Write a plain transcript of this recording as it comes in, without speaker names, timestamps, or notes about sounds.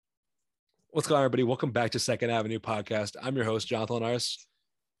What's going on, everybody? Welcome back to Second Avenue Podcast. I'm your host, Jonathon and Eyez.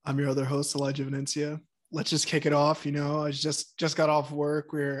 I'm your other host, Elijah Venencia. Let's just kick it off. I just got off work.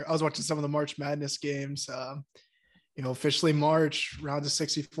 I was watching some of the March Madness games. Officially March, round of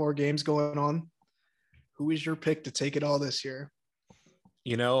 64 games going on. Who is your pick to take it all this year?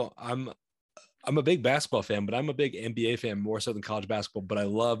 I'm a big basketball fan, but I'm a big NBA fan more so than college basketball. But I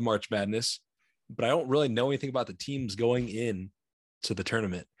love March Madness, but I don't really know anything about the teams going in to the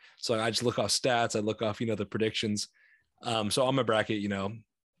tournament. So I just look off stats. I look off, the predictions. So on my bracket,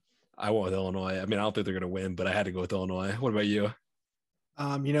 I went with Illinois. I mean, I don't think they're going to win, but I had to go with Illinois. What about you?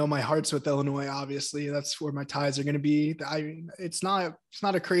 My heart's with Illinois. Obviously, that's where my ties are going to be. It's not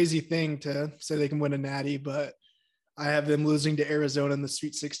a crazy thing to say they can win a natty, but I have them losing to Arizona in the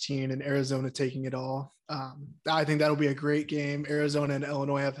Sweet 16 and Arizona taking it all. I think that'll be a great game. Arizona and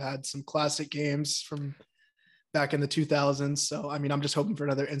Illinois have had some classic games from back in the 2000s. So, I'm just hoping for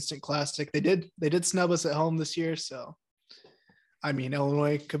another instant classic. They did snub us at home this year. So,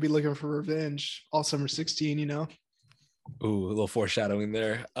 Illinois could be looking for revenge all summer 16, Ooh, a little foreshadowing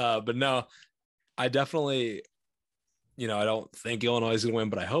there. But no, I definitely, I don't think Illinois is going to win,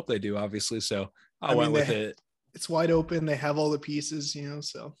 but I hope they do, obviously. So I went with it. It's wide open. They have all the pieces,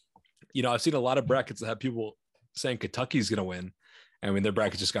 so. I've seen a lot of brackets that have people saying Kentucky's going to win. Their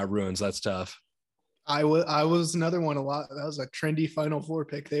bracket just got ruined. So that's tough. I was another one a lot. That was a trendy Final Four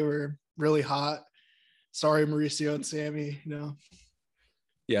pick. They were really hot. Sorry, Mauricio and Sammy,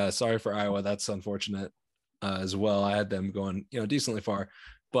 Yeah, sorry for Iowa. That's unfortunate as well. I had them going, decently far.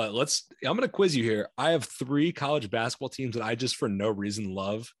 But I'm going to quiz you here. I have 3 college basketball teams that I just for no reason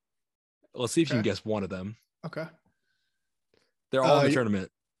love. Let's see if you can guess one of them. Okay. They're all in the tournament.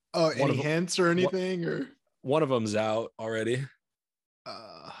 Oh, any hints or anything? One of them's out already.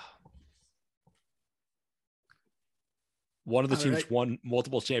 One of the teams won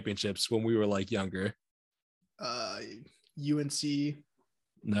multiple championships when we were younger. UNC.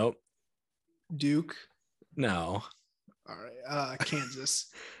 Nope. Duke. No. All right.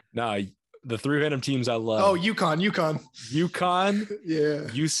 Kansas. No, the 3 random teams I love. Oh, UConn. Yeah.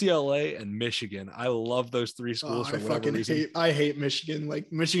 UCLA and Michigan. I love those 3 schools for whatever reason. I hate Michigan.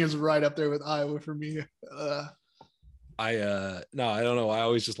 Michigan's right up there with Iowa for me. No, I don't know. I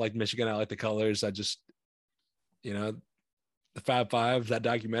always just like Michigan. I like the colors. I just, the Fab Five, that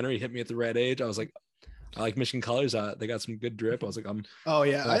documentary hit me at the right age. I was like, I like Michigan colors. They got some good drip. I was like,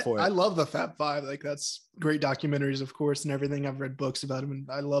 I love the Fab Five. That's great documentaries, of course, and everything. I've read books about them, and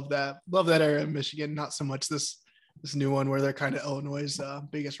I love that era in Michigan. Not so much this new one where they're kind of Illinois'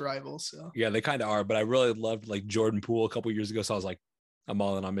 biggest rivals. So yeah, they kind of are. But I really loved Jordan Poole a couple years ago. So I was like, I'm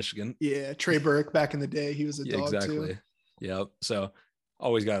all in on Michigan. Yeah, Trey Burke back in the day, he was a dog exactly. too. Yeah, so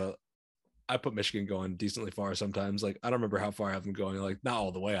always I put Michigan going decently far sometimes. I don't remember how far I have them going. Not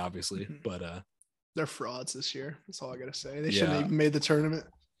all the way, obviously, but they're frauds this year. That's all I gotta say. They shouldn't have even made the tournament.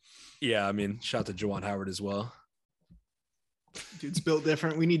 Yeah, shout out to Juwan Howard as well. Dude's built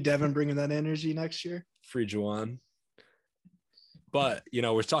different. We need Devin bringing that energy next year. Free Juwan. But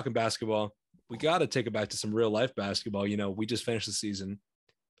we're talking basketball. We got to take it back to some real life basketball. We just finished the season,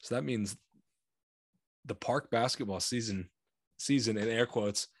 so that means the park basketball season in air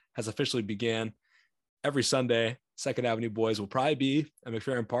quotes has officially began. Every Sunday, Second Avenue boys will probably be at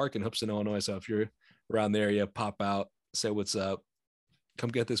McFerrin Park in Hoopeston, Illinois. So if you're around the area, pop out, say what's up, come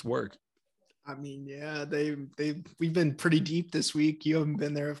get this work. Yeah, we've been pretty deep this week. You haven't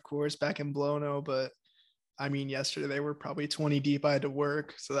been there, of course, back in Blono, but yesterday they were probably 20 deep. I had to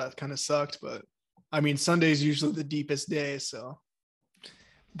work, so that kind of sucked. But Sunday's usually the deepest day, so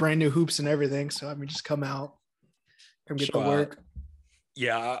brand new hoops and everything. So just come out, come get the work.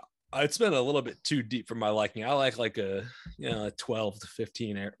 Yeah, it's been a little bit too deep for my liking. I like a 12 to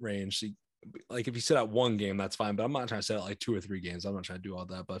 15 range. So if you sit out one game, that's fine. But I'm not trying to set out 2 or 3 games. I'm not trying to do all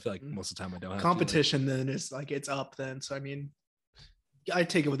that. But I feel like most of the time I don't have competition. Then is it's up then. So I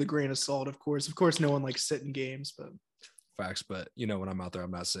take it with a grain of salt. Of course, no one likes sitting games, but facts. But when I'm out there,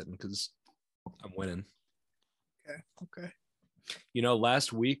 I'm not sitting because I'm winning. Okay.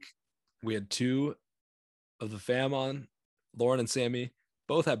 Last week we had 2 of the fam on, Lauren and Sammy.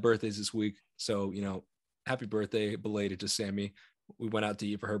 Both had birthdays this week. So, happy birthday belated to Sammy. We went out to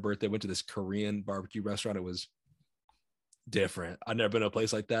eat for her birthday, went to this Korean barbecue restaurant. It was different. I've never been to a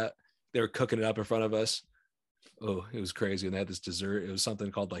place like that. They were cooking it up in front of us. Oh, it was crazy. And they had this dessert. It was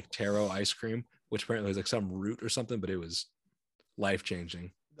something called taro ice cream, which apparently was some root or something, but it was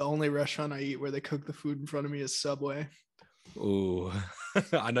life-changing. The only restaurant I eat where they cook the food in front of me is Subway. Oh,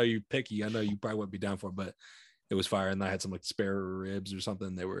 I know you picky. I know you probably wouldn't be down for it, but it was fire. And I had some spare ribs or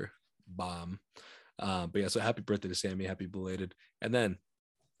something. They were bomb. But yeah, so happy birthday to Sammy. Happy belated. And then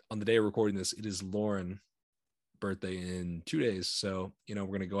on the day of recording this, it is Lauren's birthday in 2 days. So, we're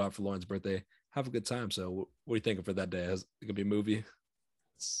going to go out for Lauren's birthday, have a good time. So what are you thinking for that day? Is it going to be a movie?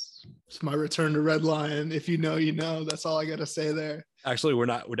 It's my return to Red Lion. If you know, you know. That's all I got to say there. Actually, we're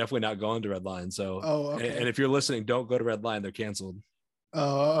definitely not going to Red Lion. So, okay. And if you're listening, don't go to Red Lion. They're canceled.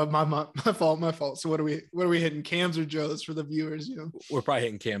 My fault. So what are we hitting, Cams or Joe's for the viewers? We're probably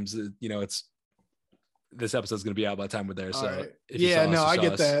hitting Cams. It's this episode's going to be out by the time we're there. So right. I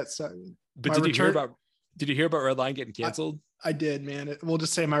get that. So, but did you hear about Red Lion getting canceled? I did, man. We'll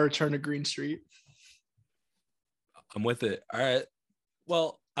just say my return to Green Street. I'm with it. All right.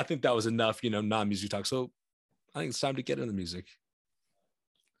 Well, I think that was enough, non-music talk. So I think it's time to get into the music.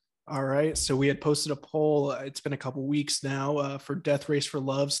 All right. So we had posted a poll. It's been a couple weeks now for Death Race for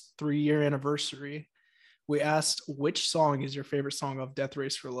Love's 3-year anniversary. We asked, which song is your favorite song of Death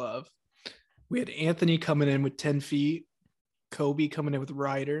Race for Love? We had Anthony coming in with 10 Feet, Kobe coming in with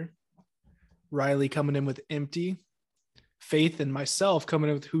Rider, Riley coming in with Empty, Faith and myself coming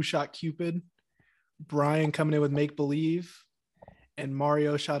in with Who Shot Cupid, Brian coming in with Make Believe, and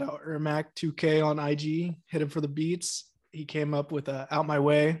Mario, shout out Ermac 2K on IG, hit him for the beats. He came up with Out My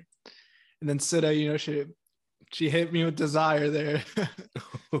Way. And then Sida, she hit me with Desire there.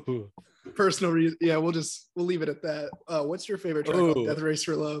 Personal reason. Yeah, we'll leave it at that. What's your favorite track on Death Race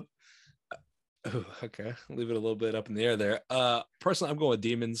for Love? Okay. I'll leave it a little bit up in the air there. Personally, I'm going with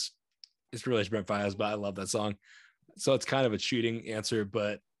Demons. It's really Brent Faiyaz, but I love that song. So it's kind of a cheating answer,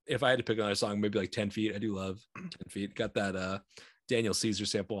 but if I had to pick another song, maybe like 10 Feet. I do love 10 Feet. Got that Daniel Caesar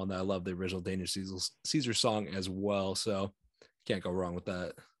sample on that. I love the original Daniel Caesar song as well. So can't go wrong with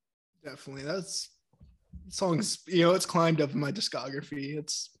that. Definitely. That's songs, it's climbed up in my discography.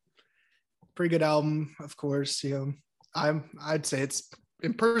 It's a pretty good album, of course. I'd say it's,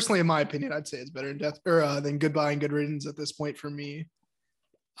 and personally, in my opinion, I'd say it's better than Goodbye and Good Riddance at this point for me.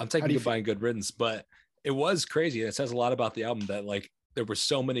 I'm taking Goodbye and Good Riddance, but it was crazy. It says a lot about the album that there were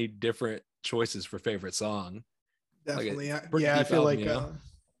so many different choices for favorite song. Definitely. I feel album,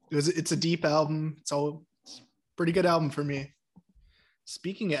 it's a deep album. It's a pretty good album for me.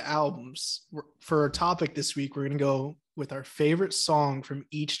 Speaking of albums, for our topic this week, we're going to go with our favorite song from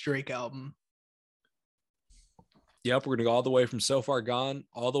each Drake album. Yep, we're going to go all the way from So Far Gone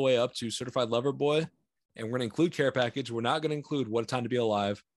all the way up to Certified Lover Boy. And we're going to include Care Package. We're not going to include What a Time to Be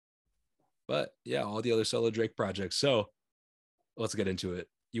Alive. But yeah, all the other solo Drake projects. So let's get into it.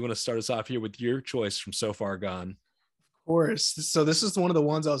 You want to start us off here with your choice from So Far Gone? Of course. So this is one of the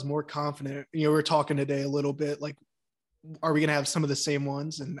ones I was more confident. We're talking today a little bit, are we going to have some of the same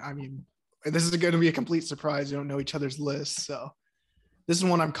ones? And I mean, this is going to be a complete surprise. You don't know each other's lists. So this is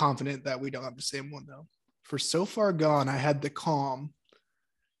one I'm confident that we don't have the same one though. For So Far Gone, I had The Calm,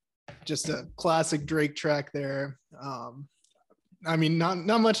 just a classic Drake track there. I mean, not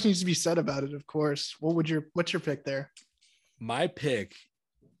much needs to be said about it, of course. What's your pick there? My pick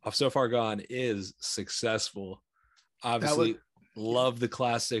of So Far Gone is Successful. Obviously, love the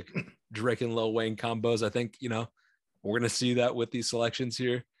classic Drake and Lil Wayne combos. I think, we're going to see that with these selections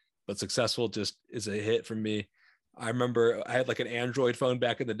here, but Successful just is a hit for me. I remember I had an Android phone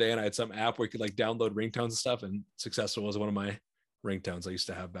back in the day, and I had some app where you could download ringtones and stuff, and Successful was one of my ringtones I used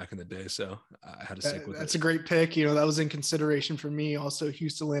to have back in the day. So I had to stick with it. That's a great pick. That was in consideration for me. Also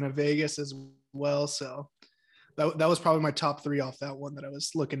Houston, Atlanta, Vegas as well. So that was probably my top 3 off that one that I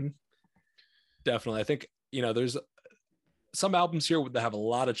was looking. Definitely. I think, there's some albums here that have a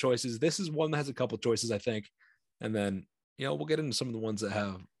lot of choices. This is one that has a couple of choices, I think. And then, we'll get into some of the ones that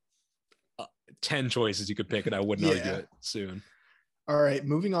have 10 choices you could pick, and I wouldn't argue it soon. All right.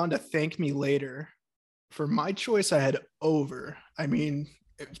 Moving on to Thank Me Later. For my choice, I had Over. I mean,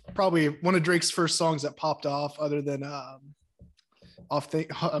 it's probably one of Drake's first songs that popped off, other than I'm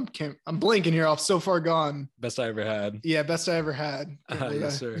blanking here off So Far Gone. Best I Ever Had. Yeah, Best I Ever Had.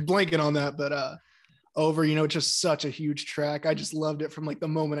 Yes, sir. Blanking on that, but Over, just such a huge track. I just loved it from the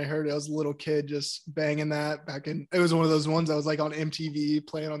moment I heard it. I was a little kid just banging that back in. It was one of those ones that was on MTV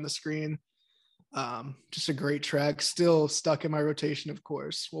playing on the screen. Just a great track. Still stuck in my rotation, of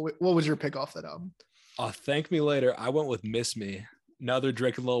course. What was your pick off that album? Thank Me Later. I went with Miss Me. Another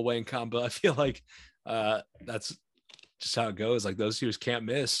Drake and Lil Wayne combo. I feel like that's just how it goes. Those two can't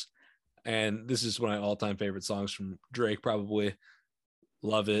miss. And this is one of my all-time favorite songs from Drake, probably.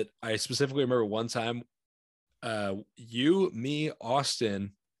 Love it. I specifically remember one time you, me,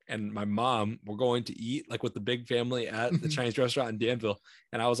 Austin, and my mom were going to eat with the big family at the Chinese restaurant in Danville.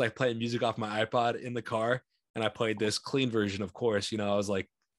 And I was playing music off my iPod in the car. And I played this clean version, of course. I was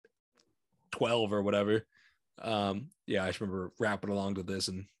 12 or whatever. I just remember rapping along to this,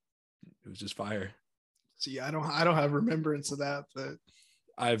 and it was just fire. See, I don't have remembrance of that, but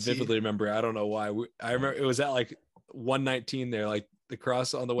I vividly remember. I don't know why. I remember it was at like 119 there, like the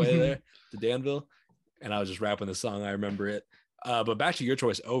cross on the way there to Danville, and I was just rapping the song. I remember it. But back to your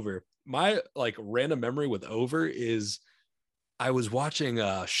choice, Over. My like random memory with Over is I was watching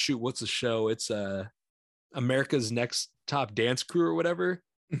what's the show? It's America's Next Top Dance Crew or whatever.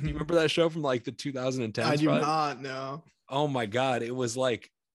 Do you remember that show from like the 2010s? I do not know. Oh my God. It was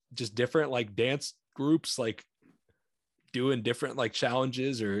like just different like dance groups like doing different like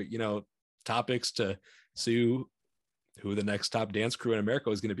challenges or, topics to see who the next top dance crew in America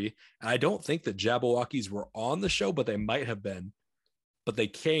was going to be. And I don't think the Jabberwockies were on the show, but they might have been. But they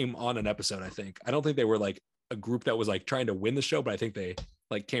came on an episode, I think. I don't think they were like a group that was like trying to win the show, but I think they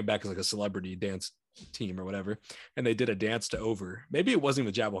like came back as like a celebrity dance team or whatever. And they did a dance to Over. Maybe it wasn't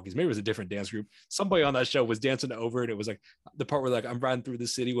even the Jabberwockies. Maybe it was a different dance group. Somebody on that show was dancing to Over, and it was like the part where like I'm riding through the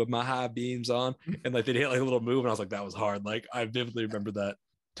city with my high beams on, and like they hit like a little move, and I was like, that was hard. Like I vividly remember that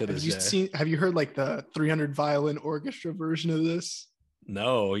to this day. Have you heard like the 300 violin orchestra version of this?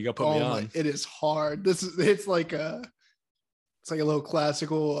 No, you got to put me on. It is hard. It's like a little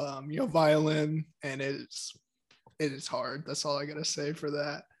classical violin, and it is hard. That's all I gotta say for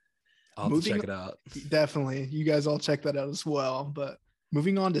that. I'll have to check it out. Definitely. You guys all check that out as well. But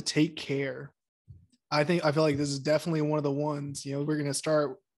moving on to Take Care. I feel like this is definitely one of the ones, we're gonna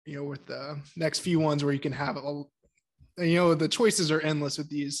start, with the next few ones where you can have the choices are endless with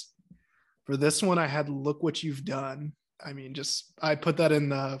these. For this one, I had Look What You've Done. I mean, I put that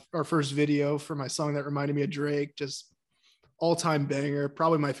in our first video for my song that reminded me of Drake. Just all-time banger,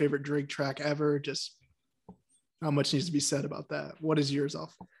 probably my favorite Drake track ever. Just not much needs to be said about that. What is yours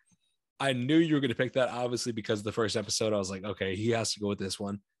off? I knew you were going to pick that, obviously, because of the first episode. I was like, okay, he has to go with this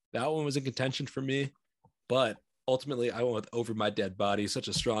one. That one was in contention for me, but ultimately I went with Over My Dead Body. Such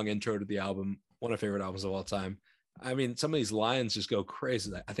a strong intro to the album. One of my favorite albums of all time. I mean, some of these lines just go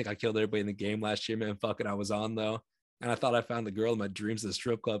crazy. I think I killed everybody in the game last year, man. Fuck it, I was on, though. And I thought I found the girl in my dreams at the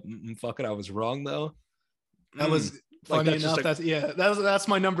strip club. Fuck it, I was wrong, though. That was funny enough. That's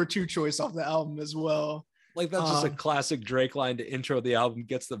my number 2 choice off the album as well. Like, that's just a classic Drake line to intro the album,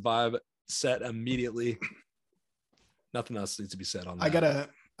 gets the vibe set immediately. Nothing else needs to be said on that.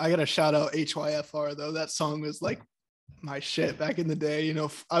 I gotta shout out HYFR though. That song was like my shit back in the day.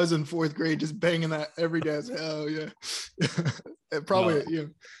 I was in 4th grade just banging that every day. I was like, oh yeah. Probably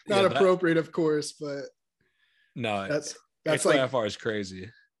not appropriate, of course, but no, that's HYFR like, is crazy.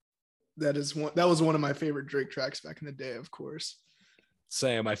 That was one of my favorite Drake tracks back in the day, of course.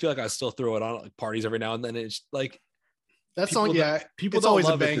 Same. I feel like I still throw it on at like parties every now and then. It's like that song, people it's don't always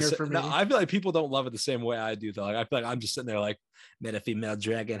love a banger for me. No, I feel like people don't love it the same way I do, though. Like, I feel like I'm just sitting there like, met a female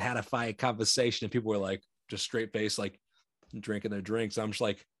dragon, had a fight conversation, and people were like, just straight face, like drinking their drinks. I'm just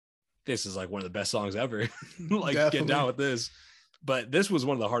like, this is like one of the best songs ever. Like, definitely. Get down with this. But this was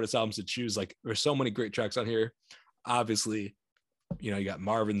one of the hardest albums to choose. Like, there's so many great tracks on here. Obviously, you got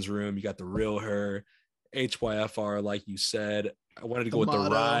Marvin's Room, you got The Real Her, HYFR, like you said. I wanted to go with The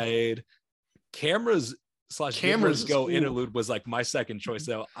Ride. Cameras Go interlude was like my second choice,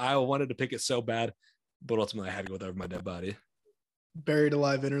 though. I wanted to pick it so bad, but ultimately I had to go with Over My Dead Body. Buried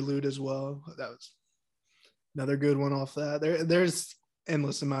Alive interlude as well. That was another good one off that. There's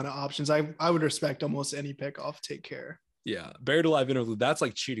endless amount of options. I would respect almost any pick off Take Care. Yeah, Buried Alive interlude. That's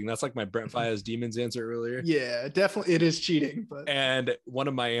like cheating. That's like my Brent Faiyaz Demons answer earlier. Yeah, definitely, it is cheating. And one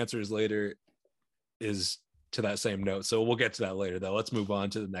of my answers later is to that same note. So we'll get to that later, though. Let's move on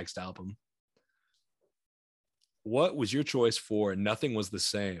to the next album. What was your choice for Nothing Was the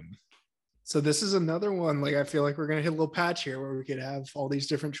Same? So this is another one. Like, I feel like we're going to hit a little patch here where we could have all these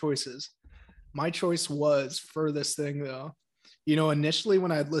different choices. My choice was Furthest Thing, though. Initially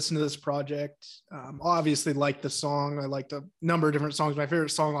when I had listened to this project, obviously liked the song. I liked a number of different songs. My favorite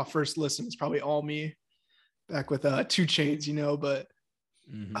song off first listen is probably All Me, back with 2 Chainz, but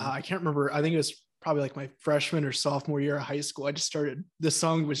I can't remember. I think it was probably like my freshman or sophomore year of high school. This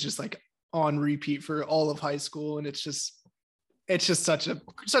song was just like on repeat for all of high school. And it's just such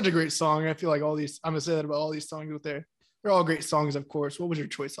a great song. I feel like I'm going to say that about all these songs out there. They're all great songs, of course. What was your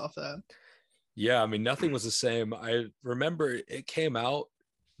choice off that? Yeah, I mean, Nothing Was the Same. I remember it came out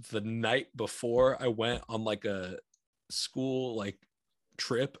the night before I went on like a school like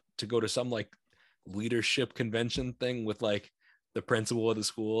trip to go to some like leadership convention thing with like the principal of the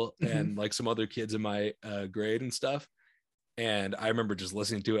school and like some other kids in my grade and stuff. And I remember just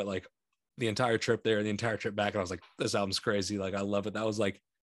listening to it like the entire trip there and the entire trip back. And I was like, this album's crazy. Like, I love it. That was like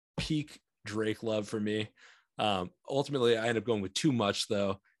peak Drake love for me. Ultimately, I ended up going with Too Much,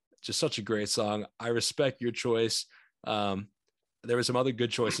 though. Just such a great song. I respect your choice. There were some other good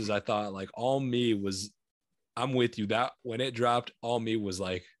choices. I thought like All Me was I'm with you. That when it dropped, All Me was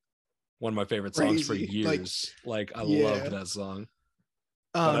like one of my favorite songs for Crazy. years. Like I loved Yeah. that song,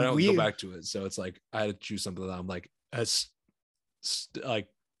 but I don't go We back to it. So it's like I had to choose something that I'm like has like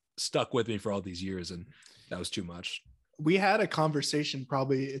stuck with me for all these years, and that was too much. we had a conversation,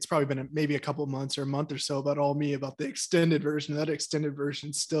 it's probably been maybe a couple months or a month or so, about All Me, about the extended version. That extended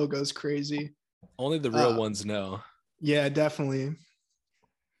version still goes crazy. Only the real ones know. Yeah, definitely.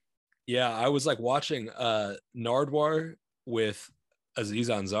 Yeah, I was like watching Nardwar with Aziz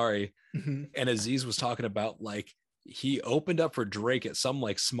Ansari, Mm-hmm. and Aziz was talking about like he opened up for Drake at some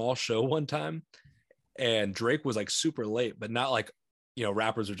like small show one time, and Drake was like super late, but not like, you know,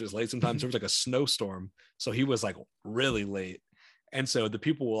 rappers are just late sometimes. There was like a snowstorm, so he was like really late, and so the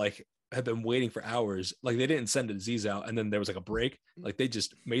people were like had been waiting for hours. Like they didn't send Aziz out, and then there was like a break. Like they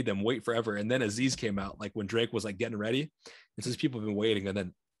just made them wait forever, and then Aziz came out like when Drake was like getting ready, and says people have been waiting, and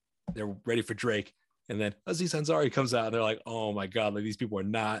then they're ready for Drake. And then Aziz Ansari comes out and they're like, oh my God, like these people are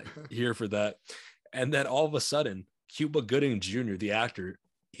not here for that. And then all of a sudden, Cuba Gooding Jr., the actor,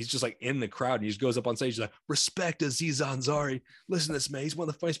 he's just like in the crowd and he just goes up on stage. He's like, respect Aziz Ansari. Listen to this, man. He's one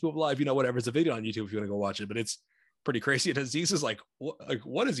of the funniest people alive. You know, whatever. It's a video on YouTube if you want to go watch it, but it's pretty crazy. And Aziz is like,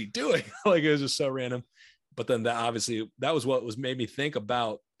 what is he doing? Like, it was just so random. But then that obviously, that was what was made me think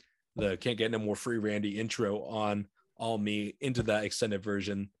about the Can't Get No More Free Randy intro on All Me into that extended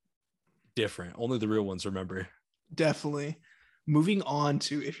version. Different. Only the real ones remember. Definitely. Moving on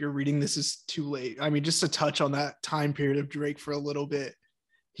to, if you're reading This Is Too Late, I mean, just to touch on that time period of Drake for a little bit.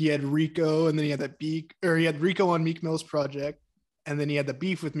 He had Rico, and then he had he had Rico on Meek Mill's project, and then he had the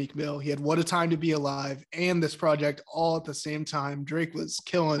beef with Meek Mill. He had What a Time to Be Alive and this project all at the same time. Drake was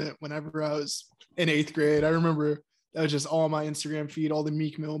killing it whenever I was in 8th grade. I remember that was just all my Instagram feed, all the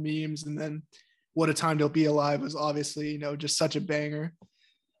Meek Mill memes. And then What a Time to Be Alive was obviously, just such a banger.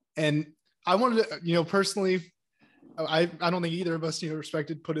 And I wanted to, personally, I don't think either of us,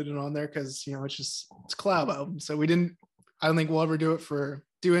 respected put it on there because, it's a collab album. So I don't think we'll ever do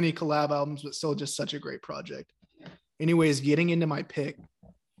any collab albums, but still just such a great project. Anyways, getting into my pick.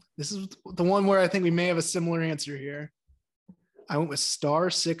 This is the one where I think we may have a similar answer here. I went with Star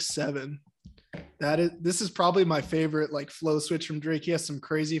 6-7. This is probably my favorite like flow switch from Drake. He has some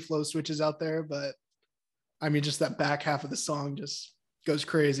crazy flow switches out there, but I mean, just that back half of the song just goes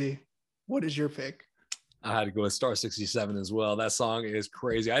crazy. What is your pick? I had to go with Star 67 as well. That song is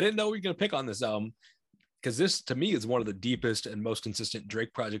crazy. I didn't know we were going to pick on this album because this, to me, is one of the deepest and most consistent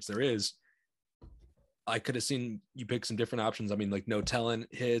Drake projects there is. I could have seen you pick some different options. I mean, like No Tellin'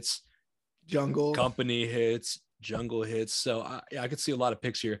 hits, Jungle, Company hits, Jungle hits. So I could see a lot of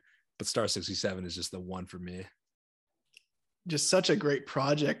picks here, but Star 67 is just the one for me. Just such a great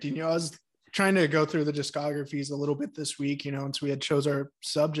project. I was trying to go through the discographies a little bit this week, once we had chose our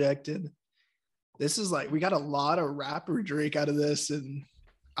subject, and this is like, we got a lot of rapper Drake out of this, and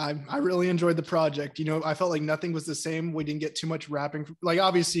I really enjoyed the project. I felt like nothing was the same. We didn't get too much rapping, like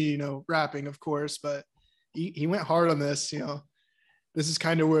obviously, rapping, of course, but he went hard on this. This is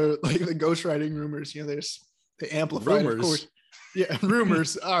kind of where like the ghostwriting rumors, they amplified, of course. Yeah,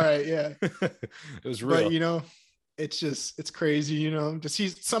 rumors. All right, yeah. It was real. But it's crazy, to see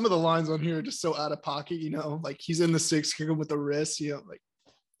some of the lines on here are just so out of pocket, like he's in the six, kicking with the wrist, like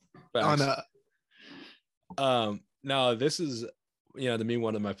Facts. on a now this is to me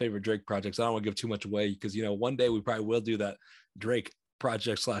one of my favorite Drake projects. I don't want to give too much away because one day we probably will do that Drake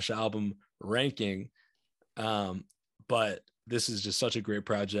project / album ranking, but this is just such a great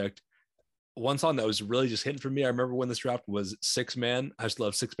project. One song that was really just hitting for me, I remember when this dropped, was 6 Man. I just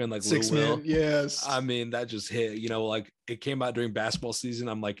love 6 Man, like 6 Lil Man, Will. yes. I mean, that just hit, like it came out during basketball season.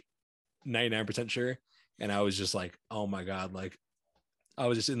 I'm like 99% sure. And I was just like, oh my God, like I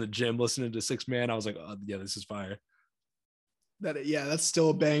was just in the gym listening to 6 Man. I was like, oh yeah, this is fire. That's still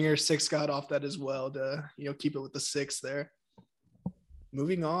a banger. 6 got off that as well to, keep it with the 6 there.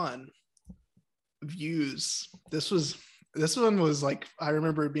 Moving on. Views. This one was like, I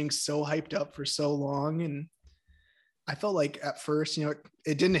remember it being so hyped up for so long. And I felt like at first, it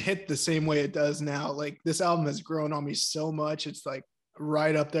didn't hit the same way it does now. Like this album has grown on me so much. It's like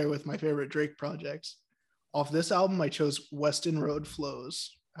right up there with my favorite Drake projects. Off this album, I chose Weston Road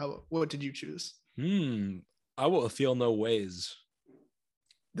Flows. What did you choose? I Will Feel No Ways.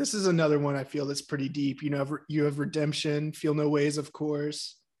 This is another one I feel that's pretty deep. You have Redemption, Feel No Ways, of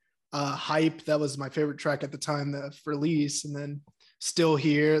course. Hype, that was my favorite track at the time, the release, and then Still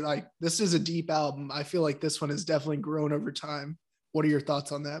Here. Like this is a deep album. I feel like this one has definitely grown over time. What are your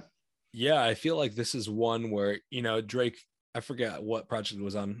thoughts on that? Yeah, I feel like this is one where Drake I forget what project it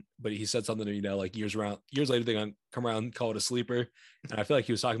was on, but he said something, like years later, they're gonna come around and call it a sleeper. And I feel like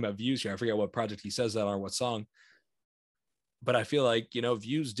he was talking about Views here. I forget what project he says that on, or what song. But I feel like,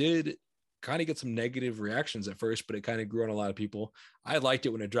 Views did kind of get some negative reactions at first, but it kind of grew on a lot of people. I liked it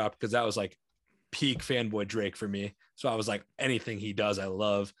when it dropped because that was like peak fanboy Drake for me. So I was like, anything he does, I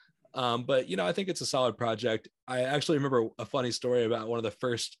love. But I think it's a solid project. I actually remember a funny story about one of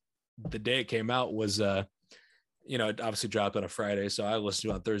the day it came out was, it obviously dropped on a Friday. So I listened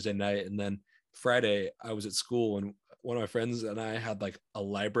to it on Thursday night. And then Friday I was at school, and one of my friends and I had like a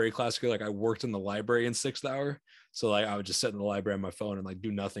library class together. Like I worked in the library in 6th hour. So like I would just sit in the library on my phone and like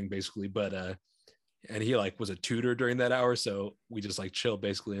do nothing basically. But, and he like was a tutor during that hour. So we just like chilled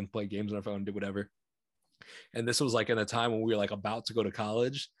basically and played games on our phone and did whatever. And this was like in a time when we were like about to go to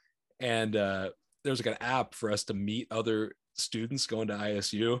college. And there was like an app for us to meet other students going to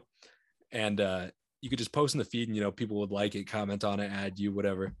ISU. And you could just post in the feed and, people would like it, comment on it, add you,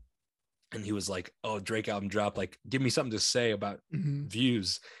 whatever. And he was like, "Oh, Drake album dropped. Like, give me something to say about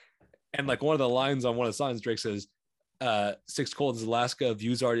Views." And like one of the lines on one of the songs, Drake says, 6 Colds Alaska,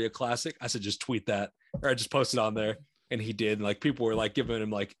 Views already a classic. I said, just tweet that, or I just posted on there. And he did. And like people were like giving him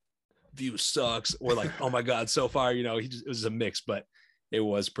like, Views sucks, or like, oh my God, so far, it was a mix, but it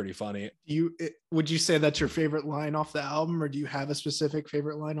was pretty funny. Would you say that's your favorite line off the album, or do you have a specific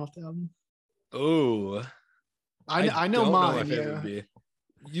favorite line off the album? Oh, I know mine. My favorite would be.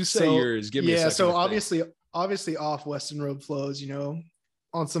 You say yours. Give me a second. So obviously off Western Road Flows,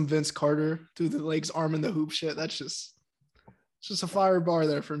 on some Vince Carter through the legs, arm in the hoop shit. That's just a fire bar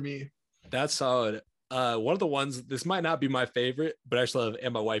there for me. That's solid. One of the ones, this might not be my favorite, but I still have,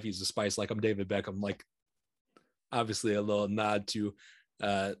 and my wife uses Spice like I'm David Beckham. Like obviously a little nod to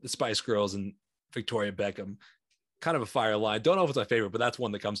the Spice Girls and Victoria Beckham. Kind of a fire line. Don't know if it's my favorite, but that's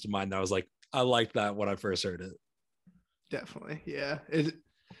one that comes to mind. I was like, I liked that when I first heard it. Definitely. Yeah.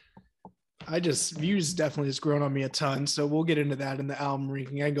 Views definitely has grown on me a ton. So we'll get into that in the album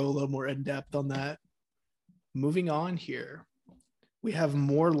ranking. I can go a little more in depth on that. Moving on here, we have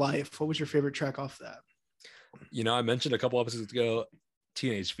More Life. What was your favorite track off that? I mentioned a couple episodes ago,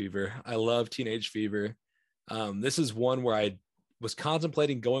 Teenage Fever. I love Teenage Fever. This is one where I was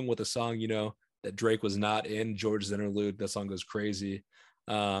contemplating going with a song, that Drake was not in, George's Interlude. That song goes crazy.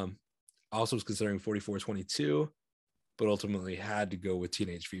 Also was considering 4422. But ultimately had to go with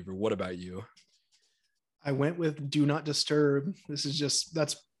Teenage Fever. What about you? I went with Do Not Disturb.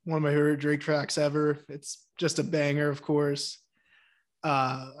 That's one of my favorite Drake tracks ever. It's just a banger, of course. Did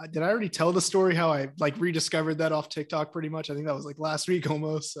I already tell the story how I like rediscovered that off TikTok pretty much? I think that was like last week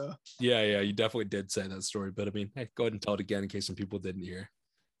almost. So yeah, you definitely did say that story. But I mean, hey, go ahead and tell it again in case some people didn't hear.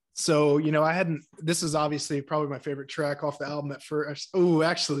 So, this is obviously probably my favorite track off the album at first. Oh,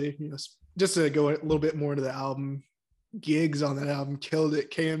 actually, just to go a little bit more into the album, Gigs on that album killed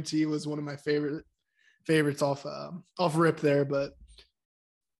it. KMT was one of my favorites off rip there. But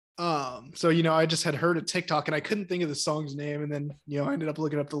so I just had heard a TikTok and I couldn't think of the song's name, and then I ended up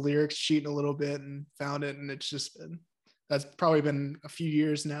looking up the lyrics, cheating a little bit, and found it. And that's probably been a few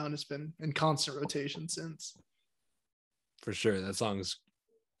years now, and it's been in constant rotation since. For sure, that song's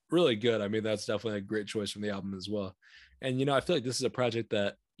really good. I mean, that's definitely a great choice from the album as well. And I feel like this is a project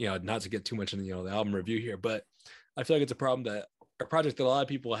that not to get too much in the album review here, but I feel like it's a project that a lot of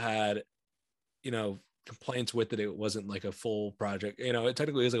people had, complaints with, that it wasn't like a full project. It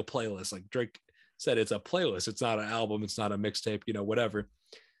technically is like a playlist. Like Drake said, it's a playlist. It's not an album. It's not a mixtape, whatever.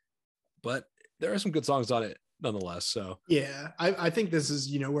 But there are some good songs on it nonetheless. So yeah, I think this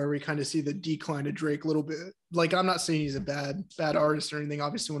is, where we kind of see the decline of Drake a little bit. Like, I'm not saying he's a bad artist or anything.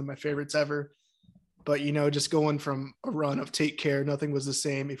 Obviously one of my favorites ever. But, just going from a run of Take Care, Nothing Was the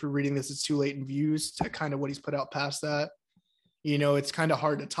Same. If you're reading this, It's Too Late in Views, to kind of what he's put out past that, it's kind of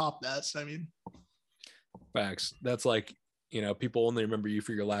hard to top that. So, I mean. Facts. That's like, people only remember you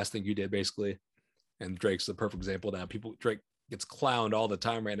for your last thing you did, basically. And Drake's the perfect example of that. Drake gets clowned all the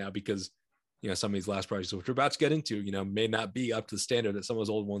time right now because, some of these last projects, which we're about to get into, may not be up to the standard that some of those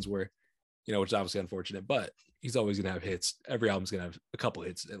old ones were, which is obviously unfortunate, but he's always going to have hits. Every album's going to have a couple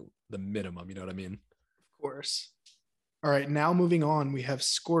hits at the minimum. You know what I mean? Course. All right, now moving on, we have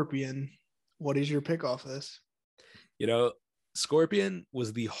Scorpion. What is your pick off this? Scorpion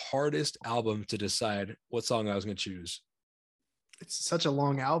was the hardest album to decide what song I was going to choose. It's such a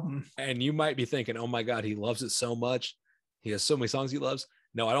long album. And you might be thinking, oh my God, he loves it so much. He has so many songs he loves.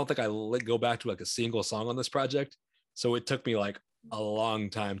 No, I don't think I go back to like a single song on this project. So it took me like a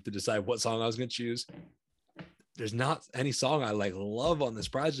long time to decide what song I was going to choose. There's not any song I like love on this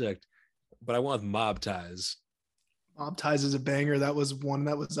project, but I went with Mob Ties. Mob Ties is a banger. That was one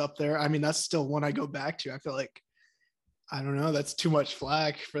that was up there. I mean, that's still one I go back to. I feel like I don't know. That's too much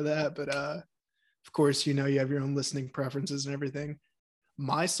flack for that. But of course, you have your own listening preferences and everything.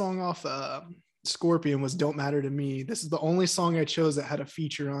 My song off Scorpion was Don't Matter to Me. This is the only song I chose that had a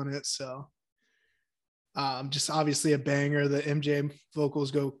feature on it. So just obviously a banger. The MJ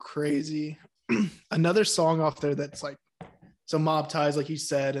vocals go crazy. Another song off there that's like, so Mob Ties, like you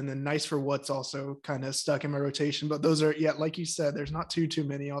said, and then Nice for What's also kind of stuck in my rotation. But those are, yeah, like you said, there's not too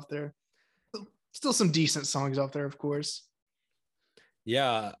many off there. Still some decent songs off there, of course.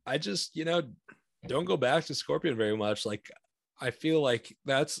 Yeah, I just, don't go back to Scorpion very much. Like, I feel like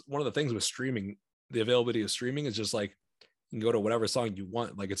that's one of the things with streaming. The availability of streaming is just like you can go to whatever song you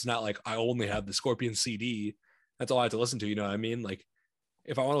want. Like, it's not like I only have the Scorpion CD. That's all I have to listen to. You know what I mean? Like,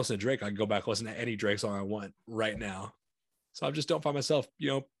 if I want to listen to Drake, I can go back and listen to any Drake song I want right now. So I just don't find myself,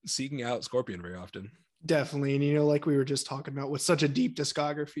 seeking out Scorpion very often. Definitely. And, like we were just talking about with such a deep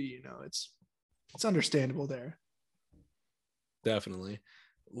discography, it's understandable there. Definitely.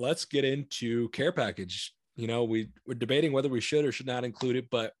 Let's get into Care Package. We're debating whether we should or should not include it,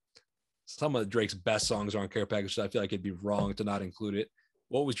 but some of Drake's best songs are on Care Package, so I feel like it'd be wrong to not include it.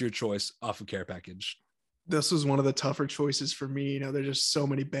 What was your choice off of Care Package? This was one of the tougher choices for me. There's just so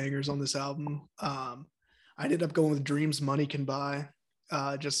many bangers on this album. I ended up going with Dreams Money Can Buy.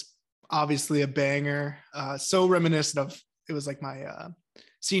 Just obviously a banger. So reminiscent of, it was like my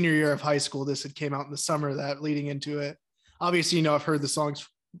senior year of high school. This had came out in the summer that leading into it. Obviously, I've heard the songs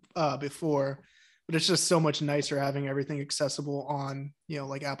before, but it's just so much nicer having everything accessible on,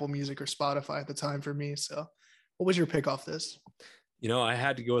 like Apple Music or Spotify at the time for me. So what was your pick off this? I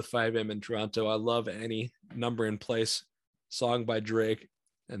had to go with 5 a.m. in Toronto. I love any number in place song by Drake,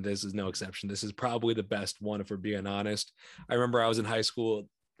 and this is no exception. This is probably the best one, if we're being honest. I remember I was in high school.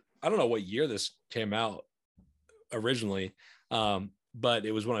 I don't know what year this came out originally, but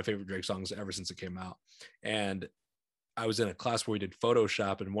it was one of my favorite Drake songs ever since it came out. And I was in a class where we did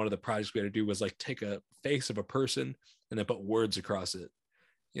Photoshop, and one of the projects we had to do was like take a face of a person and then put words across it.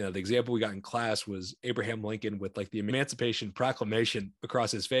 The example we got in class was Abraham Lincoln with like the Emancipation Proclamation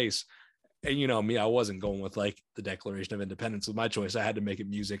across his face. And me, I wasn't going with like the Declaration of Independence with my choice. I had to make it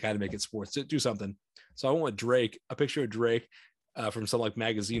music. I had to make it sports, to do something. So I went with Drake, a picture of Drake from some like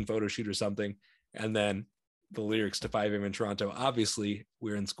magazine photo shoot or something. And then the lyrics to 5 a.m. in Toronto. Obviously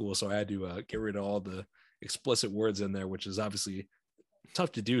we were in school, so I had to get rid of all the explicit words in there, which is obviously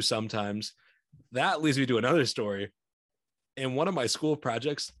tough to do sometimes. That leads me to another story. In one of my school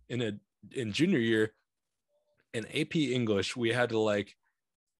projects in junior year in AP English, we had to like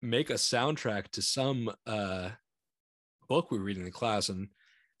make a soundtrack to some book we were reading in class. And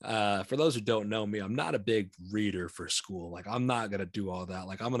for those who don't know me, I'm not a big reader for school. Like, I'm not going to do all that.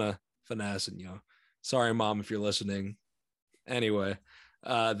 Like, I'm going to finesse and, sorry, Mom, if you're listening. Anyway,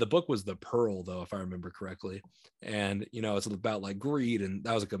 the book was The Pearl, though, if I remember correctly. And, it's about like greed, and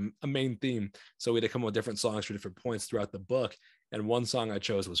that was like a main theme. So we had to come up with different songs for different points throughout the book. And one song I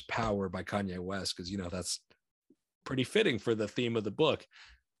chose was Power by Kanye West, because, that's pretty fitting for the theme of the book.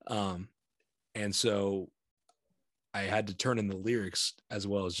 And so I had to turn in the lyrics as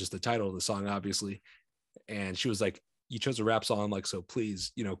well as just the title of the song, obviously. And she was like, you chose a rap song, like, so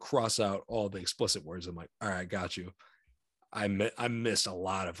please, cross out all the explicit words. I'm like, all right, got you. I missed a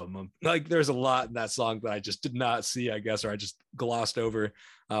lot of them. Like, there's a lot in that song that I just did not see, I guess, or I just glossed over.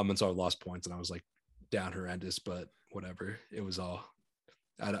 And so I lost points, and I was like down horrendous, but whatever. It was all,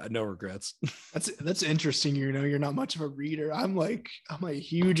 I no regrets. That's interesting. You're not much of a reader. I'm like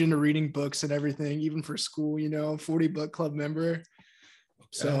huge into reading books and everything, even for school, 40 book club member. Okay.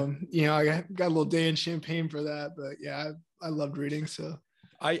 So, I got a little day in Champagne for that, but yeah, I loved reading. So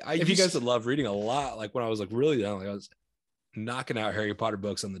I used to love reading a lot. Like when I was like really young, like I was knocking out Harry Potter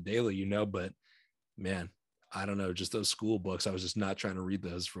books on the daily, but man, I don't know, just those school books, I was just not trying to read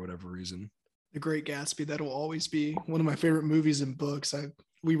those for whatever reason. The Great Gatsby, that'll always be one of my favorite movies and books.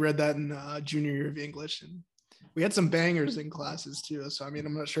 We read that in junior year of English, and we had some bangers in classes too. So,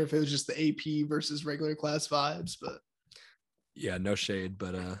 I'm not sure if it was just the AP versus regular class vibes, but yeah, no shade,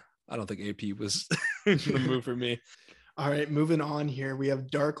 but I don't think AP was the move for me. All right, moving on here. We have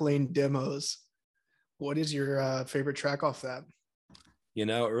Dark Lane Demos. What is your favorite track off that?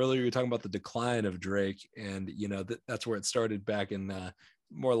 Earlier you were talking about the decline of Drake, and that's where it started back in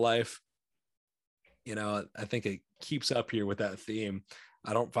More Life. I think it keeps up here with that theme.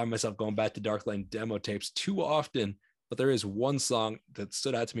 I don't find myself going back to Dark Lane demo tapes too often, but there is one song that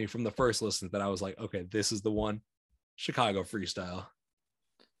stood out to me from the first listen that I was like, okay, this is the one. Chicago Freestyle.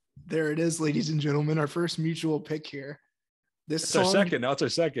 There it is, ladies and gentlemen, our first mutual pick here. It's song, our second. Now it's our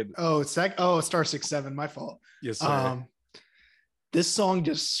second. Oh, star 6-7. My fault. Yes, sir. This song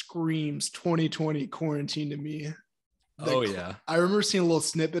just screams 2020 quarantine to me. Oh yeah. I remember seeing a little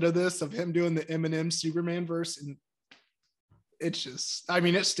snippet of this of him doing the Eminem Superman verse, and it's just, I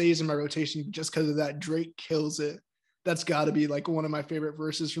mean, it stays in my rotation just because of that. Drake kills it. That's got to be like one of my favorite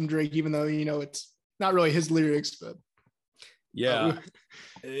verses from Drake, even though, you know, it's not really his lyrics, but yeah.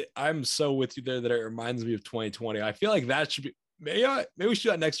 I'm so with you there that it reminds me of 2020. I feel like that should be, maybe we should do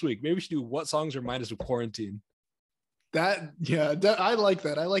that next week. Maybe we should do what songs remind us of quarantine. I like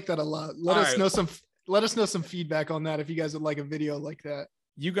that. I like that a lot. Let All us right. know some feedback on that if you guys would like a video like that.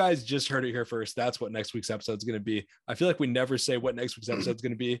 You guys just heard it here first. That's what next week's episode is going to be. I feel like we never say what next week's episode is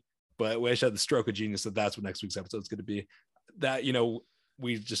going to be, but we actually had the stroke of genius that that's what next week's episode is going to be. That, you know,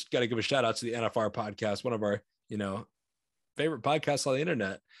 we just got to give a shout out to the NFR podcast, one of our, you know, favorite podcasts on the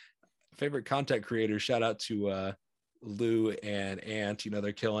internet, favorite content creators. Shout out to Lou and Ant. You know,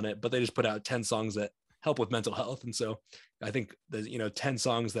 they're killing it, but they just put out 10 songs that help with mental health. And so I think the, you know, 10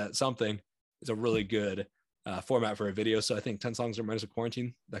 songs that something is a really good format for a video. So I think 10 songs are minus a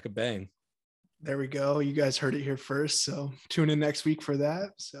quarantine that could bang. There we go. You guys heard it here first. So tune in next week for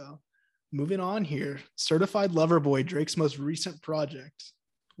that. So moving on here, Certified Lover Boy, Drake's most recent project.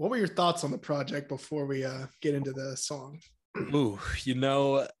 What were your thoughts on the project before we get into the song? Ooh, you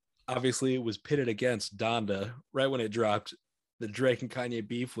know, obviously it was pitted against Donda right when it dropped. The Drake and Kanye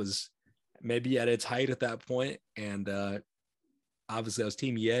beef was maybe at its height at that point. And obviously I was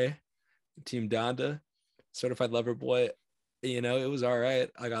team Ye, team Donda. Certified Lover Boy, you know, it was all right.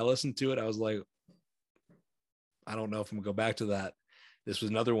 Like, I listened to it. I was like, I don't know if I'm gonna go back to that. This was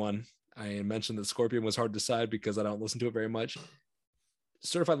another one. I mentioned that Scorpion was hard to decide because I don't listen to it very much.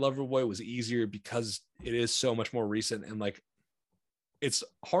 Certified Lover Boy was easier because it is so much more recent, and like, it's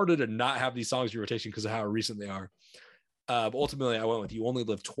harder to not have these songs in your rotation because of how recent they are. But ultimately, I went with You Only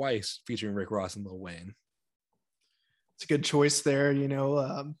Live Twice, featuring Rick Ross and Lil Wayne. It's a good choice there, you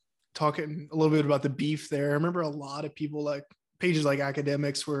know. Talking a little bit about the beef there. I remember a lot of people, like pages like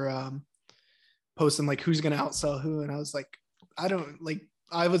Academics, were posting like who's going to outsell who. And I was like,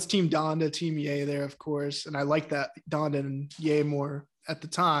 I was team Donda, team Ye there, of course. And I liked that Donda and Ye more at the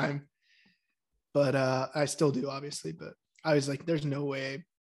time, but I still do, obviously. But I was like, there's no way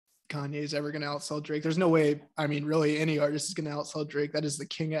Kanye is ever going to outsell Drake. There's no way. I mean, really, any artist is going to outsell Drake. That is the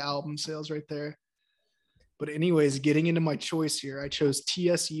king of album sales right there. But anyways, getting into my choice here, I chose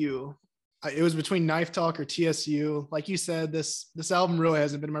TSU. It was between Knife Talk or TSU. Like you said, this album really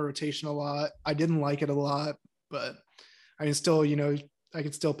hasn't been in my rotation a lot. I didn't like it a lot, but I can still, you know, I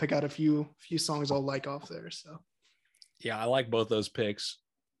can still pick out a few songs I'll like off there. So Yeah, I like both those picks.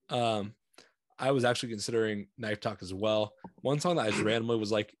 I was actually considering Knife Talk as well. One song that I just randomly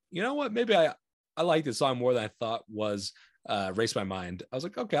was like, you know what, maybe I like this song more than I thought was Race My Mind. I was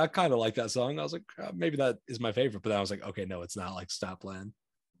like, okay, I kind of like that song. I was like, maybe that is my favorite, but then I was like, okay, no, it's not. Like, stop playing.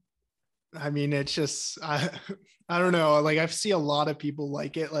 I mean, it's just I don't know. Like, I see a lot of people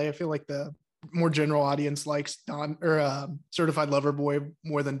like it. Like, I feel like the more general audience likes Certified Lover Boy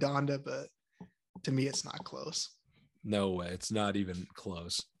more than Donda, but to me, it's not close. No way, it's not even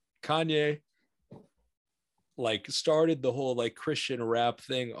close. Kanye like started the whole like Christian rap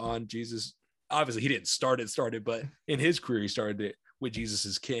thing on Jesus. Obviously he didn't start it, but in his career he started it with Jesus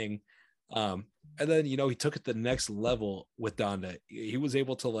is King. And then, you know, he took it the next level with Donda. He was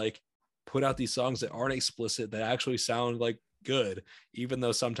able to like put out these songs that aren't explicit, that actually sound like good, even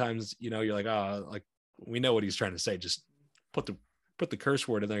though sometimes, you know, you're like, oh, like we know what he's trying to say, just put the curse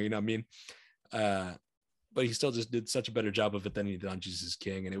word in there, you know what I mean? But he still just did such a better job of it than he did on Jesus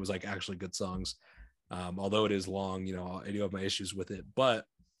King, and it was like actually good songs. Although it is long, you know, I do have my issues with it, but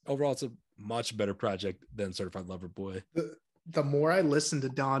overall it's a much better project than Certified Lover Boy. The more I listen to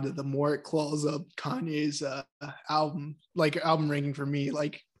Donda, the more it claws up Kanye's album ranking for me.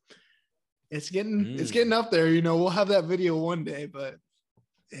 Like, it's getting up there. You know, we'll have that video one day, but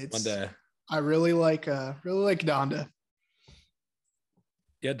One day. I really like Donda.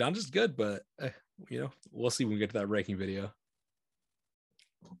 Yeah, Donda's good, but you know, we'll see when we get to that ranking video.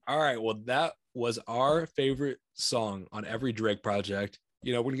 All right, well, that was our favorite song on every Drake project.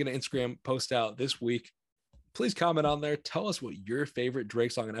 You know, we're gonna get an Instagram post out this week. Please comment on there. Tell us what your favorite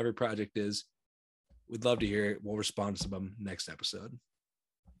Drake song on every project is. We'd love to hear it. We'll respond to some of them next episode.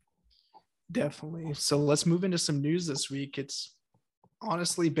 Definitely. So let's move into some news this week. It's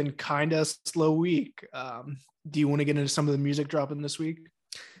honestly been kind of slow week. Do you want to get into some of the music dropping this week?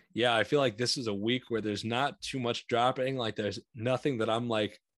 Yeah, I feel like this is a week where there's not too much dropping. Like, there's nothing that I'm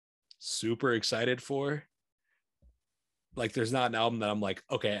like super excited for. Like, there's not an album that I'm like,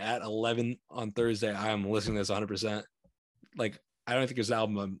 okay, at 11 on Thursday, I'm listening to this 100%. Like, I don't think there's an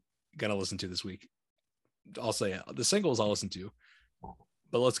album I'm going to listen to this week. I'll say it. The singles I'll listen to,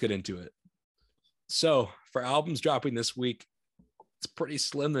 but let's get into it. So for albums dropping this week, it's pretty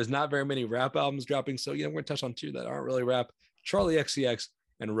slim. There's not very many rap albums dropping. So, we're going to touch on two that aren't really rap. Charlie XCX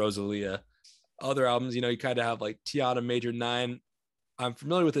and Rosalia. Other albums, you kind of have like Tiana Major 9. I'm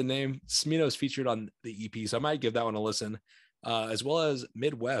familiar with the name. Smino's featured on the EP, so I might give that one a listen. As well as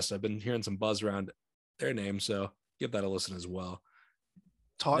Midwest. I've been hearing some buzz around their name, so give that a listen as well.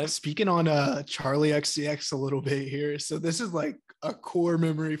 Speaking on Charlie XCX a little bit here. So this is like a core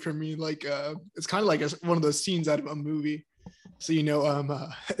memory for me. Like it's kind of like one of those scenes out of a movie. So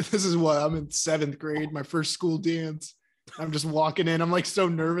this is what I'm in 7th grade, my first school dance. I'm just walking in. I'm like so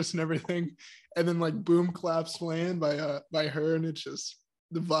nervous and everything, and then like boom claps land by her, and it's just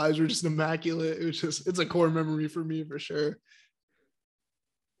the vibes were just immaculate. It's a core memory for me for sure.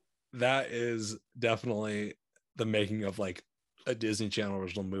 That is definitely the making of like a Disney Channel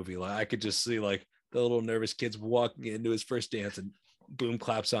original movie. Like I could just see like the little nervous kids walking into his first dance and boom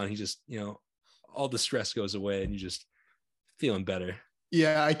claps on. He just, all the stress goes away and you just feeling better.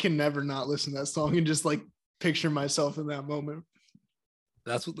 Yeah, I can never not listen to that song and just like picture myself in that moment.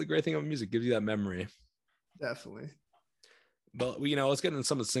 That's what the great thing about music gives you, that memory. Definitely. But let's get into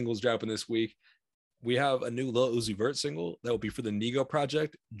some of the singles dropping this week. We have a new Lil Uzi Vert single that will be for the Nego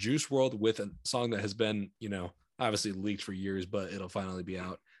project, Juice WRLD, with a song that has been, obviously leaked for years, but it'll finally be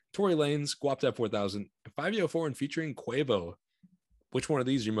out. Tory Lanez, Guap 4000, and 504 and featuring Quavo. Which one of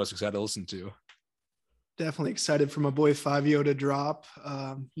these are you most excited to listen to? Definitely excited for my boy Fivio to drop.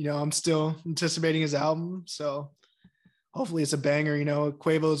 I'm still anticipating his album, so hopefully it's a banger.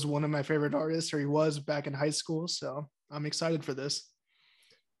 Quavo is one of my favorite artists, or he was back in high school, so I'm excited for this.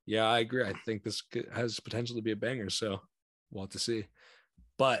 Yeah, I agree. I think this has potential to be a banger, so we'll have to see.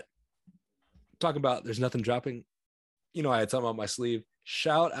 But talking about there's nothing dropping, I had something on my sleeve.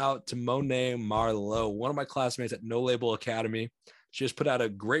 Shout out to Monet Marlowe, one of my classmates at No Label Academy. She just put out a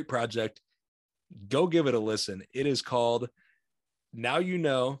great project. Go give it a listen. It is called Now You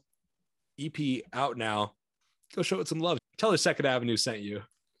Know, EP out now. Go show it some love. Tell her Second Avenue sent you.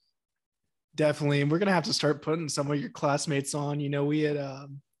 Definitely. And we're going to have to start putting some of your classmates on. We had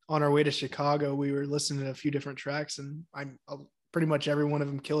on our way to Chicago, we were listening to a few different tracks, and pretty much every one of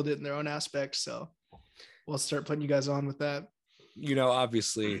them killed it in their own aspects. So we'll start putting you guys on with that.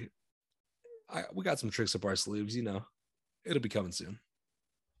 Obviously, we got some tricks up our sleeves. It'll be coming soon.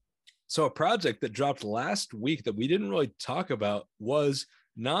 So a project that dropped last week that we didn't really talk about was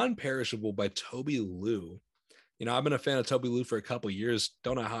Non-Perishable by Toby Lou. I've been a fan of Toby Lou for a couple of years.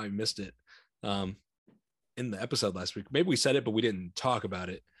 Don't know how I missed it in the episode last week. Maybe we said it, but we didn't talk about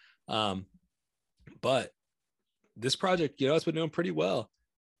it. But this project, it's been doing pretty well.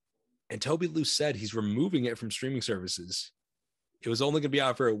 And Toby Lou said he's removing it from streaming services. It was only going to be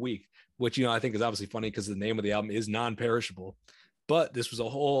out for a week, which, I think is obviously funny because the name of the album is Non-Perishable. But this was a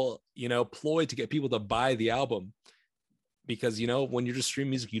whole, ploy to get people to buy the album because, when you're just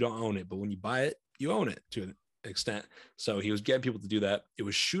streaming music, you don't own it. But when you buy it, you own it to an extent. So he was getting people to do that. It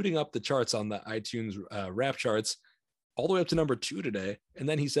was shooting up the charts on the iTunes rap charts all the way up to number 2 today. And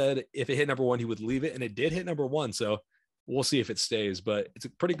then he said if it hit number 1, he would leave it. And it did hit number 1. So we'll see if it stays. But it's a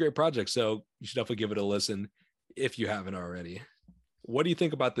pretty great project. So you should definitely give it a listen if you haven't already. What do you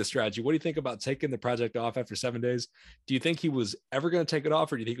think about this strategy? What do you think about taking the project off after 7 days? Do you think he was ever going to take it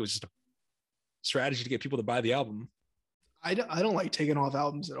off, or do you think it was just a strategy to get people to buy the album? I don't like taking off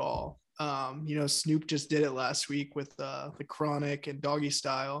albums at all. Snoop just did it last week with the Chronic and Doggy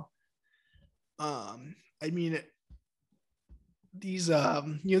Style. These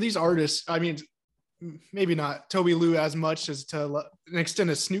artists, maybe not Toby Lou as much as to an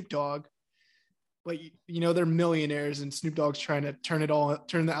extent as Snoop Dogg, but they're millionaires, and Snoop Dogg's trying to turn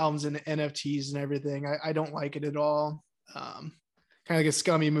the albums into NFTs and everything. I don't like it at all. Kind of like a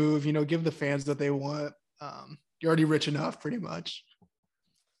scummy move, give the fans what they want. You're already rich enough, pretty much.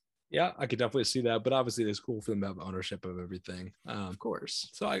 Yeah, I could definitely see that, but obviously it's cool for them to have ownership of everything. Of course.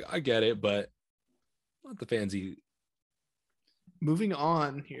 So I get it, but let the fans eat. Moving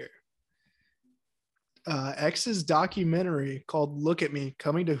on here. X's documentary called Look at Me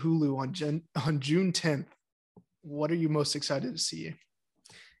coming to Hulu on June 10th. What are you most excited to see?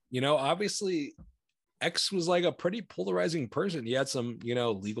 Obviously X was like a pretty polarizing person. He had some,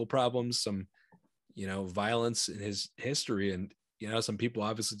 legal problems, some, violence in his history. And, some people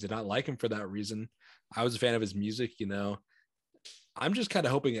obviously did not like him for that reason. I was a fan of his music, I'm just kind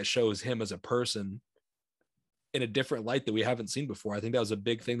of hoping it shows him as a person in a different light that we haven't seen before. I think that was a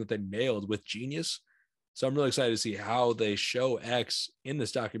big thing that they nailed with Genius. So I'm really excited to see how they show X in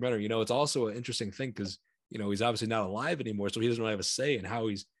this documentary. It's also an interesting thing because, he's obviously not alive anymore. So he doesn't really have a say in how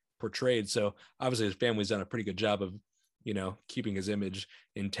he's portrayed. So obviously his family's done a pretty good job of, keeping his image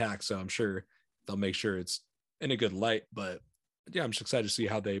intact. So I'm sure, they'll make sure it's in a good light. But yeah, I'm just excited to see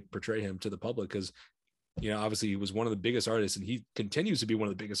how they portray him to the public, because, obviously he was one of the biggest artists, and he continues to be one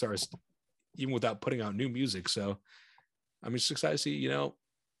of the biggest artists even without putting out new music. So I'm just excited to see,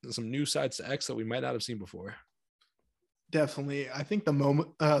 some new sides to X that we might not have seen before. Definitely. I think the moment,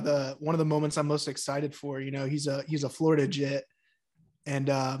 one of the moments I'm most excited for, he's a Florida Jet, and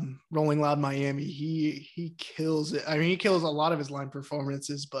Rolling Loud Miami, he kills it. I mean, he kills a lot of his line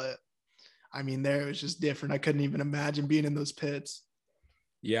performances, but I mean, there it was just different. I couldn't even imagine being in those pits.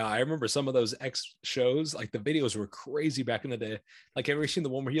 Yeah, I remember some of those X shows, like the videos were crazy back in the day. Like, have you ever seen the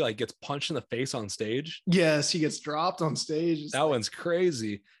one where he like gets punched in the face on stage? Yes, he gets dropped on stage. It's that one's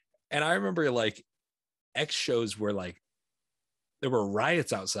crazy. And I remember like X shows where like there were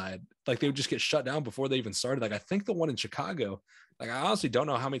riots outside. Like they would just get shut down before they even started. Like I think the one in Chicago, like I honestly don't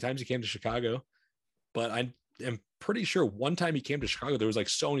know how many times he came to Chicago, but I am pretty sure one time he came to Chicago, there was like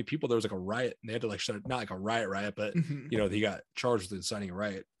so many people, there was like a riot, and they had to like shut it, not like a riot, but he got charged with inciting a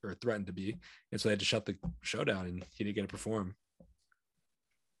riot, or threatened to be, and so they had to shut the show down, and he didn't get to perform.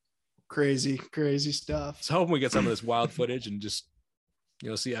 Crazy stuff. So hoping we get some of this wild footage and just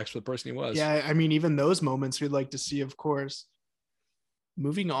see X for the person he was. Yeah, I mean, even those moments we'd like to see, of course.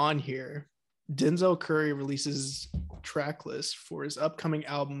 Moving on here, Denzel Curry releases track list for his upcoming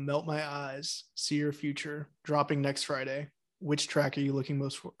album Melt My Eyes, See Your Future, dropping next Friday. Which track are you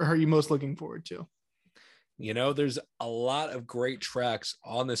most looking forward to? There's a lot of great tracks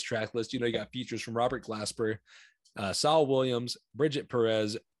on this track list. You got features from Robert Glasper, Saul Williams, Bridget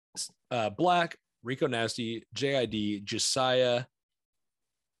Perez, Black, Rico Nasty, JID, Josiah,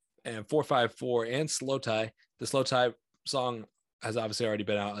 and 454, and Slow Tie. The Slow Tie song has obviously already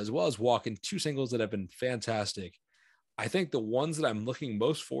been out, as well as Walkin', 2 singles that have been fantastic. I think the ones that I'm looking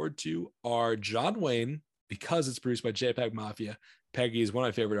most forward to are John Wayne, because it's produced by JPEG Mafia. Peggy is one of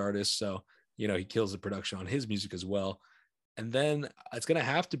my favorite artists, so he kills the production on his music as well. And then it's gonna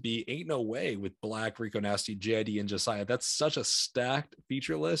have to be Ain't No Way with Black, Rico Nasty, JID, and Josiah. That's such a stacked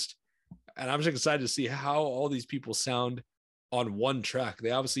feature list, and I'm just excited to see how all these people sound on one track.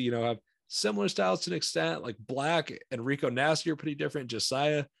 They obviously have similar styles to an extent. Like Black and Rico Nasty are pretty different.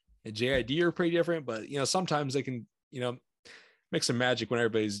 Josiah and JID are pretty different, but sometimes they can make some magic when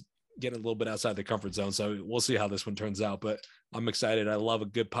everybody's getting a little bit outside the comfort zone. So we'll see how this one turns out, but I'm excited. I love a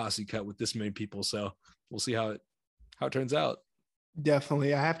good posse cut with this many people, so we'll see how it turns out.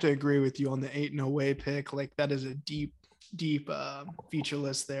 Definitely. I have to agree with you on the Ain't No Way pick. Like that is a deep feature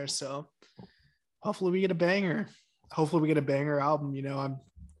list there. So hopefully we get a banger. Hopefully we get a banger album. I'm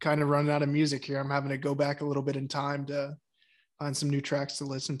kind of running out of music here. I'm having to go back a little bit in time to find some new tracks to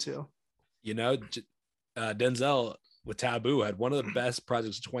listen to. Denzel with Taboo had one of the best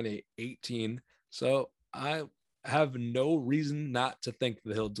projects of 2018. So I have no reason not to think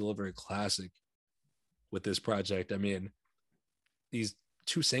that he'll deliver a classic with this project. I mean, these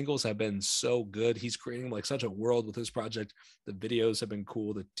 2 singles have been so good. He's creating like such a world with this project. The videos have been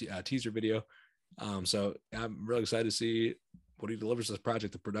cool. The teaser video. So I'm really excited to see what he delivers this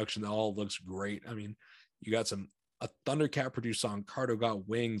project. The production all looks great. I mean, you got a Thundercat produced song, Cardo Got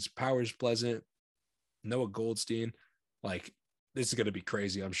Wings, Powers Pleasant, Noah Goldstein. Like, this is going to be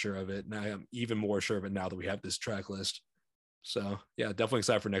crazy. I'm sure of it. And I am even more sure of it now that we have this track list. So yeah, definitely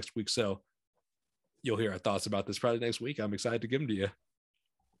excited for next week. So you'll hear our thoughts about this probably next week. I'm excited to give them to you.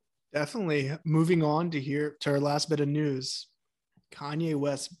 Definitely. Moving on to our last bit of news. Kanye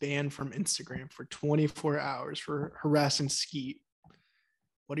West banned from Instagram for 24 hours for harassing Skeet.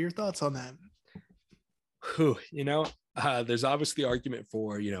 What are your thoughts on that? There's obviously the argument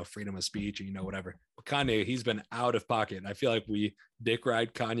for, freedom of speech or, whatever. But Kanye, he's been out of pocket. I feel like we dick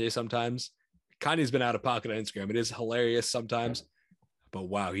ride Kanye sometimes. Kanye's been out of pocket on Instagram. It is hilarious sometimes. But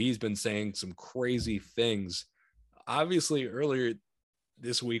wow, he's been saying some crazy things. Obviously, earlier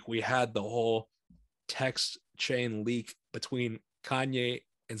this week, we had the whole text chain leak between Kanye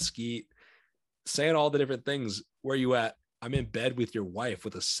and Skeet saying all the different things. Where you at? I'm in bed with your wife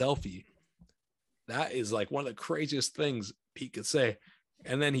with a selfie. That is like one of the craziest things Pete could say.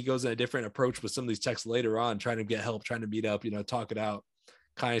 And then he goes in a different approach with some of these texts later on, trying to get help, trying to meet up, talk it out.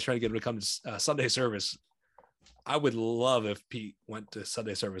 Kanye's trying to get him to come to Sunday service. I would love if Pete went to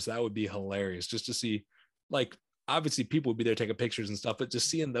Sunday service. That would be hilarious, just to see, like, obviously people would be there taking pictures and stuff, but just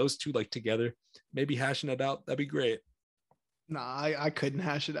seeing those two like together, maybe hashing it out, that'd be great. Nah, I couldn't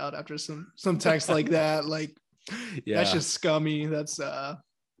hash it out after some text like that. Like, yeah, that's just scummy. That's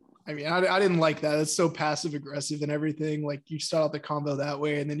I mean, I didn't like that. It's so passive aggressive and everything. Like, you start out the combo that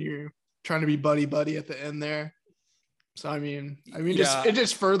way, and then you're trying to be buddy at the end there. So I mean, yeah. It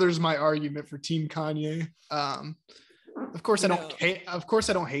just furthers my argument for Team Kanye. Of course, I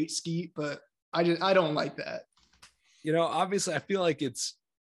don't hate Skeet, but I don't like that. You know, obviously I feel like it's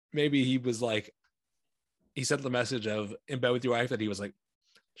maybe he was like, he sent the message of in bed with your wife that he was like,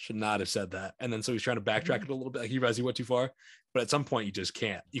 should not have said that. And then so he's trying to backtrack it a little bit. Like he realized he went too far. But at some point you just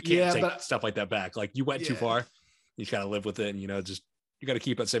can't. You can't take stuff like that back. Like you went too far. You gotta live with it. And you know, just you gotta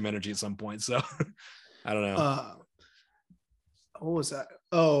keep that same energy at some point. So I don't know. What was that?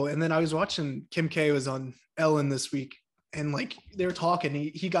 Oh, and then I was watching Kim K was on Ellen this week. And like they were talking,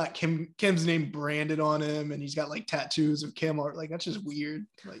 he got Kim's name branded on him, and he's got like tattoos of Kim. Like that's just weird.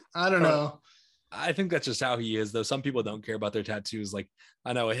 Like I don't know. I think that's just how he is, though. Some people don't care about their tattoos. Like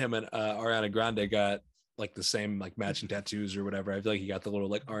I know him and Ariana Grande got like the same like matching tattoos or whatever. I feel like he got the little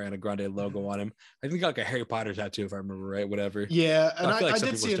like Ariana Grande logo on him. I think he got like a Harry Potter tattoo if I remember right. Whatever. Yeah, and I feel like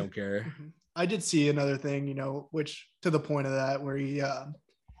some did people see don't care. I did see another thing, you know, which to the point of that where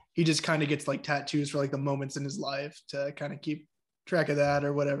he just kind of gets like tattoos for like the moments in his life to kind of keep track of that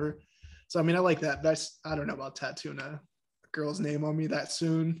or whatever. So I mean, I like that. I don't know about tattooing a girl's name on me that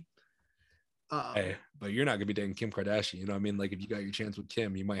soon. Hey, but you're not gonna be dating Kim Kardashian. You know what I mean? Like if you got your chance with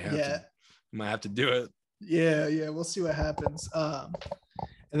Kim, you might have to do it. Yeah, we'll see what happens. And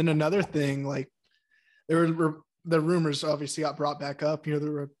then another thing, like there were the rumors obviously got brought back up. You know,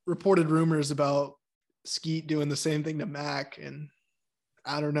 there were reported rumors about Skeet doing the same thing to Mac, and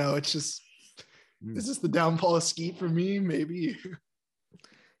I don't know. It's just is this the downfall of Skeet for me? Maybe.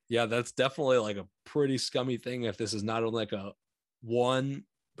 Yeah, that's definitely like a pretty scummy thing. If this is not only like a 1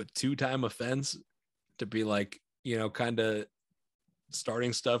 but 2-time offense to be like, you know, kind of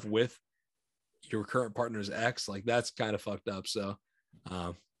starting stuff with your current partner's ex, like that's kind of fucked up. So,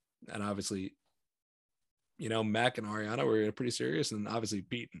 and obviously, you know, Mac and Ariana were pretty serious, and obviously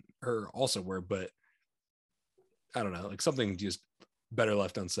Pete and her also were, but I don't know, like something just better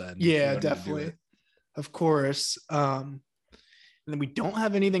left unsaid. Yeah, definitely. Of course. And then we don't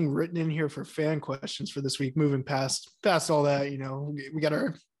have anything written in here for fan questions for this week. Moving past all that, you know, we got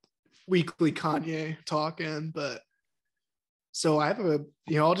our weekly Kanye talk in, but so I have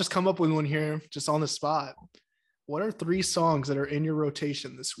I'll just come up with one here just on the spot. What are 3 songs that are in your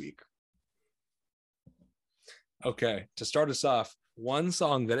rotation this week? Okay, to start us off, one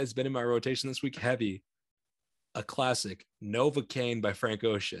song that has been in my rotation this week, heavy, a classic, Novocaine by Frank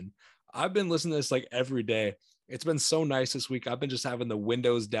Ocean. I've been listening to this like every day. It's been so nice this week. I've been just having the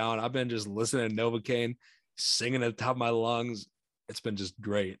windows down. I've been just listening to Novocaine, singing at the top of my lungs. It's been just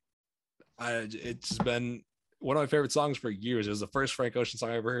great. It's been one of my favorite songs for years. It was the first Frank Ocean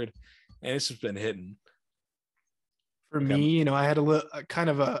song I ever heard, and it's just been hitting. For me, you know, I had a kind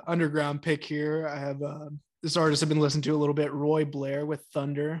of a underground pick here. I have this artist I've been listening to a little bit, Roy Blair with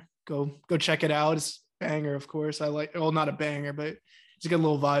Thunder. Go check it out. It's a banger, of course. I like, well, not a banger, but it's a good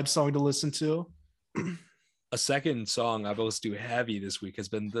little vibe song to listen to. A second song I've listened to heavy this week has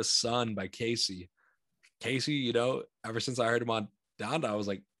been The Sun by Casey. Casey, you know, ever since I heard him on Donda, I was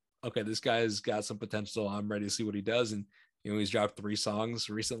like, okay, this guy's got some potential. I'm ready to see what he does. And, you know, he's dropped 3 songs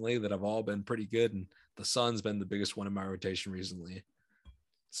recently that have all been pretty good. And The Sun's been the biggest one in my rotation recently.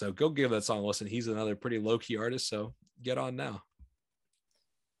 So go give that song a listen. He's another pretty low-key artist. So get on now.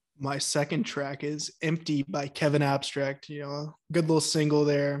 My second track is Empty by Kevin Abstract. You know, good little single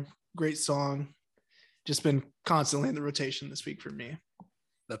there. Great song. Just been constantly in the rotation this week for me.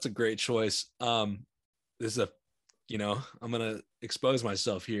 That's a great choice. This is I'm going to expose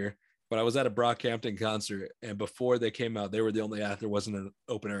myself here, but I was at a Brockhampton concert, and before they came out, they were the only act. There wasn't an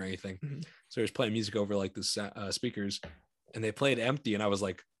opener or anything. Mm-hmm. So they was playing music over like the speakers, and they played Empty. And I was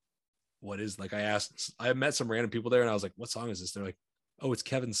like, what is, like, I met some random people there, and I was like, what song is this? They're like, oh, it's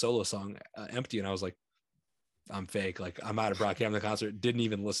Kevin's solo song, Empty. And I was like, I'm fake. Like, I'm out of Brockhampton concert. Didn't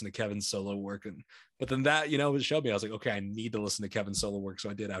even listen to Kevin's solo work. But then that, you know, it showed me, I was like, okay, I need to listen to Kevin's solo work. So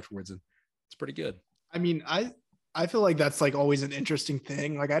I did afterwards, and it's pretty good. I mean, I feel like that's like always an interesting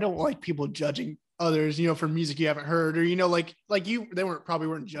thing. Like, I don't like people judging others, you know, for music you haven't heard, or, you know, like you, they probably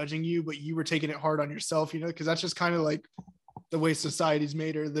weren't judging you, but you were taking it hard on yourself, you know, because that's just kind of like the way society's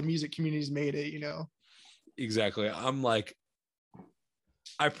made, or the music community's made it, you know? Exactly. I'm like,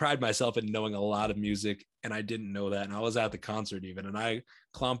 I pride myself in knowing a lot of music, and I didn't know that. And I was at the concert even, and I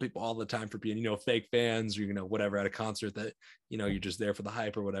clown people all the time for being, you know, fake fans, or, you know, whatever, at a concert that, you know, you're just there for the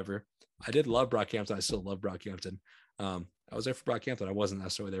hype or whatever. I did love Brockhampton. I still love Brockhampton. I was there for Brockhampton. I wasn't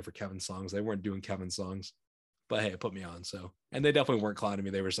necessarily there for Kevin's songs. They weren't doing Kevin's songs, but hey, it put me on. So, and they definitely weren't clowning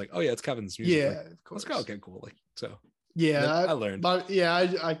me. They were just like, oh yeah, it's Kevin's music. Yeah, like, of course. Let's go. Okay, cool. Like, so yeah, I learned. But yeah,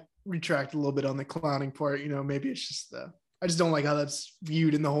 I retract a little bit on the clowning part. You know, maybe it's just I just don't like how that's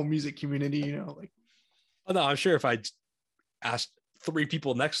viewed in the whole music community. You know, like, oh no, I'm sure if I asked three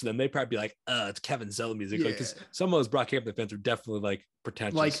people next to them, they'd probably be like, it's Kevin Zeller music. Yeah. Like, because some of those Brockhampton fans are definitely like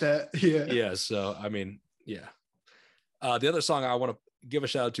pretentious. Like that. Yeah. Yeah. So, I mean, yeah. The other song I want to give a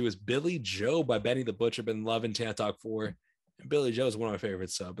shout out to is Billy Joe by Benny the Butcher. Been loving Tan Talk 4. And Billy Joe is one of my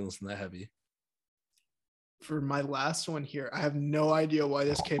favorites, so I've been listening to that heavy. For my last one here, I have no idea why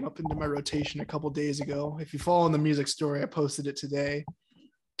this came up into my rotation a couple days ago. If you follow in the music story, I posted it today.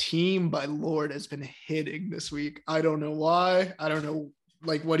 Team by Lorde has been hitting this week. I don't know why. I don't know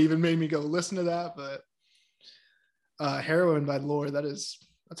like what even made me go listen to that, but Heroin by Lorde, that's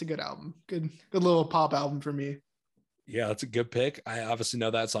a good album. Good little pop album for me. Yeah, that's a good pick. I obviously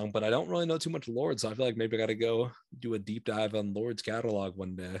know that song, but I don't really know too much Lorde, so I feel like maybe I got to go do a deep dive on Lorde's catalog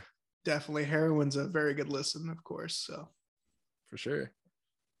one day. Definitely. Heroin's a very good listen, of course. So for sure.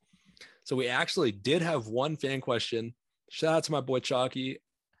 So we actually did have one fan question. Shout out to my boy Chalky.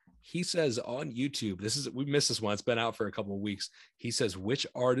 He says on YouTube, we missed this one. It's been out for a couple of weeks. He says, which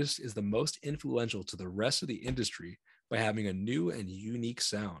artist is the most influential to the rest of the industry by having a new and unique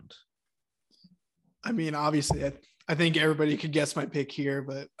sound? I mean, obviously, I think everybody could guess my pick here,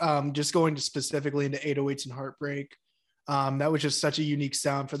 but just going to specifically into 808s and Heartbreak, that was just such a unique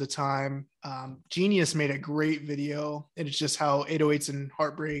sound for the time. Genius made a great video, and it's just how 808s and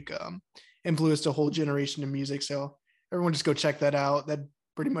Heartbreak influenced a whole generation of music. So everyone just go check that out. That'd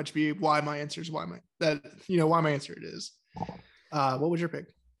pretty much be why my answer it is. What was your pick?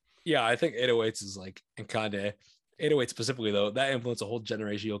 Yeah, I think 808s is like, and Kanye. 808 specifically though, that influenced a whole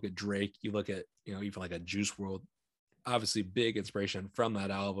generation. You look at Drake, you look at, even like a Juice WRLD, obviously big inspiration from that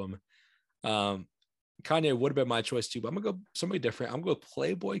album. Kanye would have been my choice too, but I'm gonna go somebody different. I'm gonna go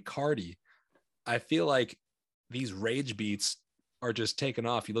Playboi Carti. I feel like these rage beats are just taking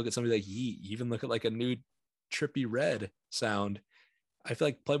off. You look at somebody like Yeet, you even look at like a new Trippy Red sound. I feel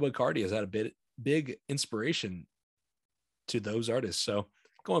like Playboi Carti has had a big inspiration to those artists. So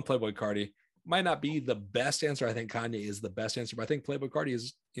going Playboi Carti. Might not be the best answer. I think Kanye is the best answer, but I think Playboi Carti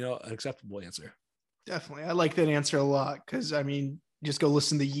is, an acceptable answer. Definitely. I like that answer a lot because, I mean, just go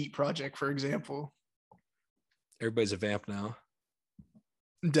listen to the Yeet Project, for example. Everybody's a vamp now.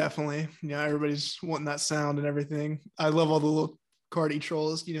 Definitely. Yeah, everybody's wanting that sound and everything. I love all the little Carti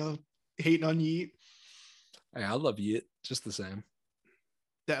trolls, hating on Yeet. Hey, I love Yeet just the same.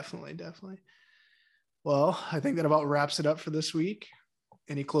 Definitely. Well, I think that about wraps it up for this week.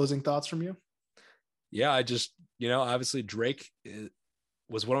 Any closing thoughts from you? Yeah, I just, obviously Drake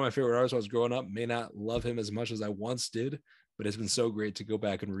was one of my favorite artists when I was growing up. May not love him as much as I once did, but it's been so great to go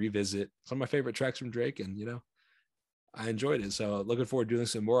back and revisit some of my favorite tracks from Drake. And, I enjoyed it. So looking forward to doing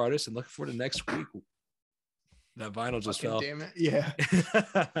some more artists and looking forward to next week. That vinyl just fell. Damn it. Yeah.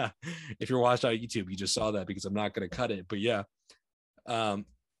 If you're watching on YouTube, you just saw that because I'm not going to cut it. But yeah, we're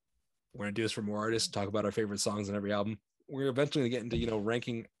going to do this for more artists, talk about our favorite songs on every album. We're eventually going to get into,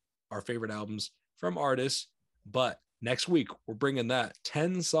 ranking our favorite albums from artists. But next week, we're bringing that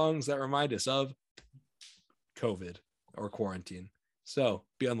 10 songs that remind us of COVID or quarantine. So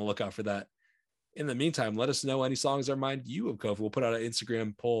be on the lookout for that. In the meantime, let us know any songs that remind you of COVID. We'll put out an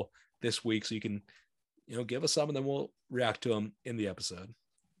Instagram poll this week so you can, give us some and then we'll react to them in the episode.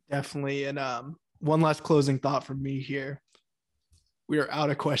 Definitely. And one last closing thought from me here. We are out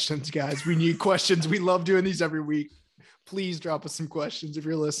of questions, guys. We need questions. We love doing these every week. Please drop us some questions if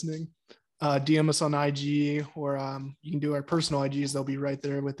you're listening. DM us on IG or you can do our personal IGs. They'll be right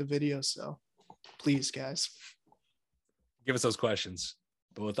there with the video. So please, guys. Give us those questions.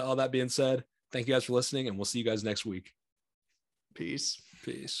 But with all that being said, thank you guys for listening and we'll see you guys next week. Peace.